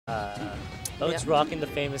Oats rocking the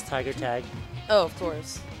famous Tiger Tag. Oh, of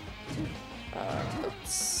course.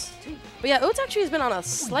 Oats. But yeah, Oats actually has been on a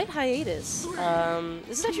slight hiatus.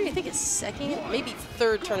 This is actually, I think, his second, maybe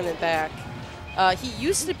third tournament back. He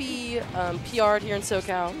used to be PR'd here in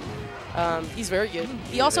Socal. He's very good.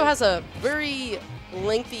 He also has a very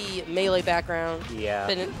lengthy Melee background. Yeah.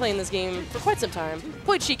 Been playing this game for quite some time.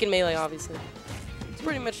 Played Sheik in Melee, obviously.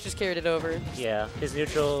 Pretty much just carried it over. Yeah, his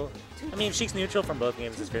neutral, I mean, Sheik's neutral from both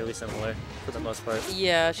games is fairly similar for the most part.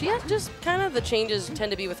 Yeah, she has just kind of the changes tend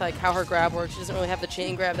to be with like how her grab works. She doesn't really have the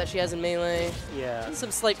chain grab that she has in Melee. Yeah. Some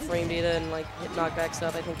slight frame data and like hit knockback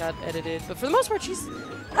stuff I think got edited. But for the most part, she's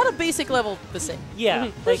at a basic level the same. Yeah.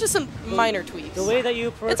 There's just some minor tweaks. The way that you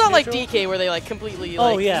approach it's not like neutral, DK where they like completely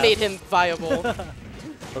like made him viable.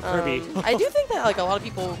 Kirby. I do think that like a lot of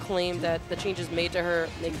people claim that the changes made to her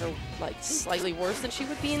make her like slightly worse than she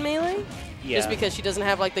would be in Melee. Yeah. Just because she doesn't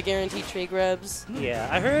have like the guaranteed trade grabs. Yeah,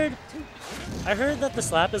 I heard that the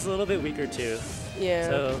slap is a little bit weaker too. Yeah.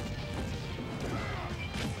 So,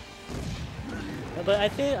 but I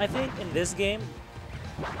think in this game,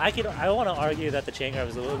 I want to argue that the chain grab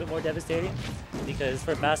is a little bit more devastating because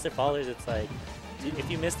for faster fallers, it's like if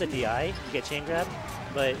you miss the DI, you get chain grab,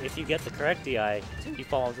 but if you get the correct DI, you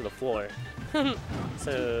fall onto the floor.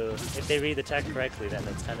 So if they read the tech correctly, then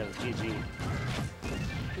it's kind of GG.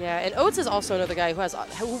 Yeah, and Oats is also another guy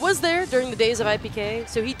who was there during the days of IPK,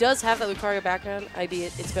 so he does have that Lucairo background,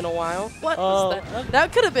 albeit it's been a while. What was that?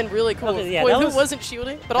 That could have been really cool. Okay, yeah, Poilu wasn't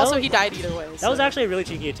shielding, but also he died either way. That was actually a really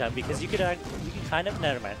cheeky attempt because you could kind of,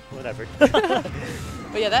 never mind, whatever.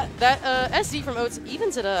 But yeah, that SD from Oats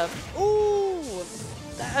evens it up. Ooh,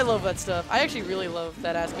 I love that stuff. I actually really love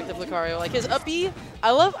that aspect of Lucario. Like his up B, I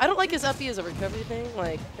don't like his up B as a recovery thing.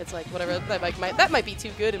 Like it's like whatever. That might be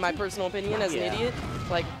too good in my personal opinion as an idiot.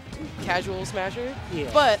 Like casual smasher.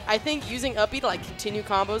 Yeah. But I think using up B to like continue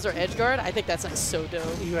combos or edge guard, I think that's like so dope.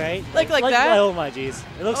 Right? Like that. Oh my jeez,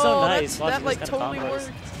 it looks so nice. That like totally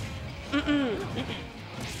worked.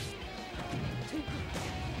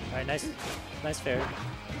 All right, nice fair.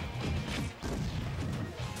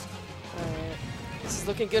 Alright. This is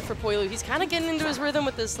looking good for Poilu. He's kind of getting into his rhythm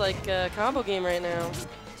with this like combo game right now.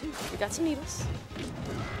 We got some needles.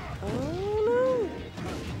 Oh no!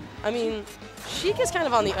 I mean, Sheik is kind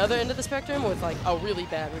of on the other end of the spectrum with like a really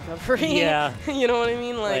bad recovery. Yeah. You know what I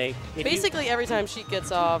mean? Like basically every time Sheik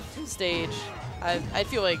gets off stage, I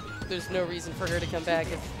feel like there's no reason for her to come back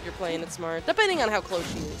if you're playing it smart, depending on how close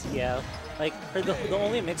she is. Yeah. Like the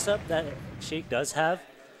only mix-up that Sheik does have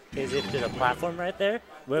is if there's a platform right there.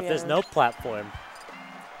 But if there's no platform,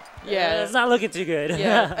 it's not looking too good.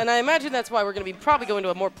 Yeah, and I imagine that's why we're going to be probably going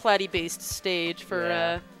to a more platy-based stage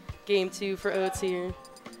for Game 2 for Oats here.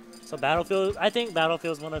 So Battlefield, I think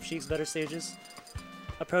Battlefield is one of Sheik's better stages.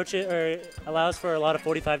 Approach it, or allows for a lot of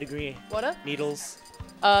 45-degree needles.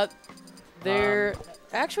 They're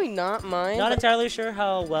actually not mine. Not entirely sure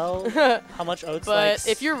how much Oats likes.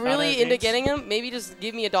 But if you're really into getting them, maybe just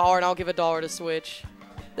give me $1 and I'll give $1 to switch.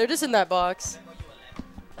 They're just in that box.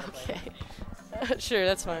 Okay. Sure,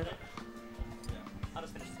 that's fine. I'll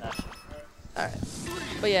just finish that. Alright.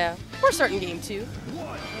 But yeah, we're starting Game 2.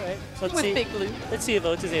 Alright. With Big Blue. Let's see if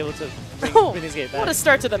Oats is able to bring his game back. What a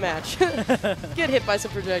start to the match. Get hit by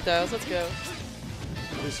some projectiles. Let's go.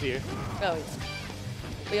 Blue sphere. Oh, yeah.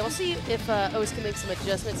 But yeah, we'll see if Oats can make some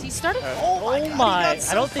adjustments. He started. Oh my!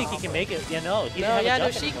 I don't think he can make it. Yeah, no. He didn't have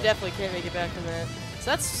a Sheik definitely can't make it back from that. So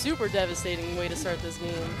that's super devastating way to start this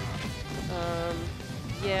game.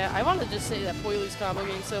 Yeah, I want to just say that Poilu's combo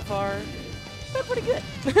game so far has been pretty good.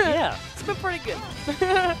 Yeah. It's been pretty good.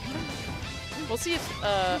 We'll see if,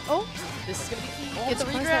 this is going to be key. Get the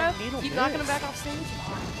regrab. Keep knocking him back off stage.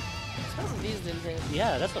 Surprised these didn't hit.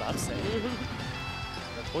 Yeah, that's what I'm saying.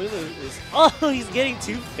 Poilu is, he's getting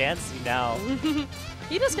too fancy now.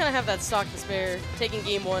 He does kind of have that stock to spare, taking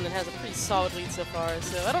game 1 and has a pretty solid lead so far,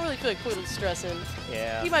 so I don't really feel like Poilu's stressing.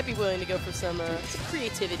 Yeah. He might be willing to go for some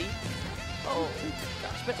creativity. Oh,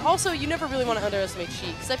 gosh. But also, you never really want to underestimate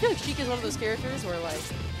Sheik, because I feel like Sheik is one of those characters where, like,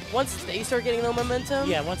 once they start getting the momentum,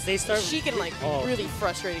 once they start, Sheik can, like, be really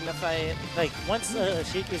frustrating to fight. Like, once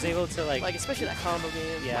Sheik is able to, like, especially that combo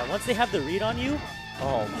game. Yeah, once they have the read on you,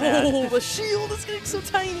 oh, man. Oh, the shield is getting so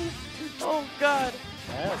tiny. Oh, God.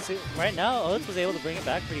 Yeah, see, right now, Oats was able to bring it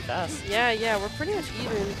back pretty fast. Yeah, we're pretty much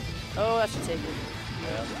even. Oh, I should take it.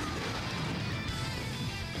 Yeah.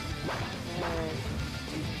 Alright.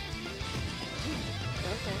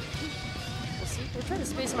 Okay. We'll see. We're trying to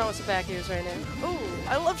space him out with some back airs right now. Oh,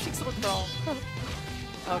 I love Sheik's little crawl.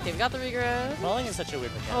 Okay, we got the regrab. Crawling is such a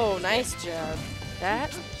weird mechanic. Oh, nice job.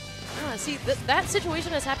 See, that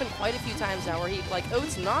situation has happened quite a few times now where he, like,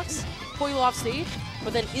 Oats knocks Poilu off stage,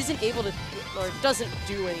 but then isn't able to, or doesn't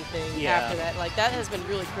do anything after that. Like, that has been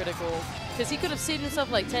really critical, because he could have saved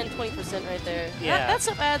himself like 10, 20% right there. Yeah. That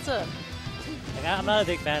stuff adds up. Like, I'm not a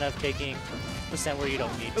big fan of taking percent where you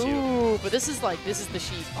don't need to. Ooh, but this is the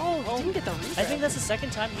Sheik. Oh, didn't get the regrab. I think that's the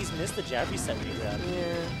second time he's missed the jab reset regrab.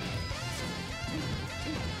 Yeah.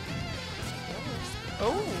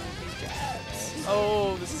 Oh, these jabs.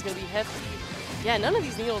 Oh, this is going to be hefty. Yeah, none of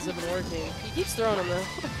these needles have been working. He keeps throwing them, though.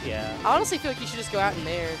 Yeah. I honestly feel like he should just go out in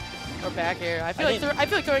air or back air. I feel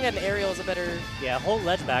like throwing at an aerial is a better... Yeah, whole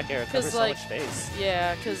ledge back air covers so much space.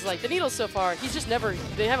 Yeah, because, like, the needles so far, he's just never...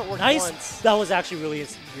 They haven't worked once. That was actually really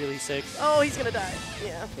sick. Oh, he's going to die.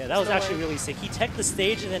 Yeah. Yeah, that was actually really sick. He teched the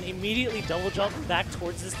stage and then immediately double jumped back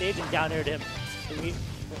towards the stage and down aired him.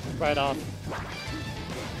 Right off.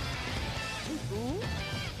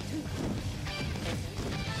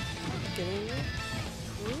 Getting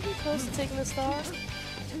really close to taking the stock.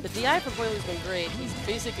 The DI from Poilu's been great. He's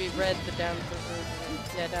basically read the down throw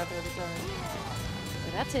every time.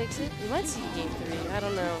 But that takes it. We might see game 3. I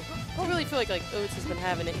don't know. I don't really feel like Oats has been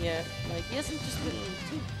having it yet. Like, he hasn't just been...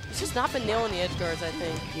 He's just not been nailing the edge guards, I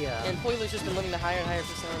think. Yeah. And Poilu's just been living the higher and higher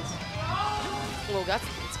percents. Oh, got the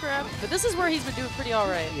grab. But this is where he's been doing pretty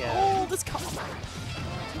alright. Yeah. Oh, this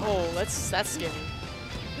Oh, that's scary.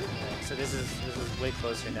 So this is way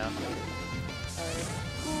closer now. Alright.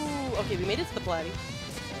 Ooh, okay, we made it to the platy.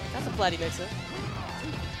 Got the platy mix-up.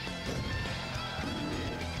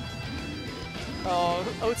 Oh,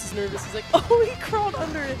 Oats is nervous. He's like, oh, he crawled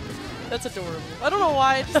under it. That's adorable. I don't know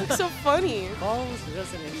why. It just looks so funny. Balc was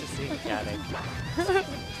just an interesting mechanic.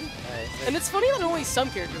 And it's funny that only some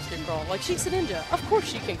characters can crawl. Like Sheik's a ninja. Of course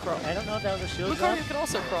she can crawl. I don't know if that was a shield Lucairo drop. could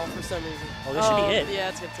also crawl for some reason. Oh, this should be it. Yeah,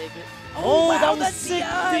 it's going to take it. Oh, wow, that was sick.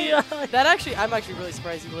 That actually, I'm actually really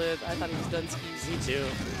surprised he lived. I thought he was done skis. Me too.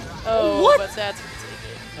 Oh, what? But that's going to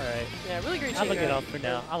take it. All right. Yeah, really great I'm going to chain get ride. off for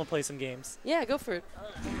now. I'm going to play some games. Yeah, go for it.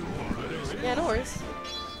 Yeah, no worries.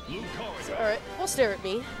 So, all right, well, stare at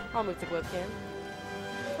me. I'll move the webcam.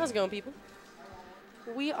 How's it going, people?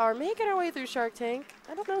 We are making our way through Shark Tank.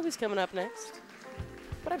 I don't know who's coming up next,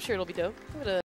 but I'm sure it'll be dope.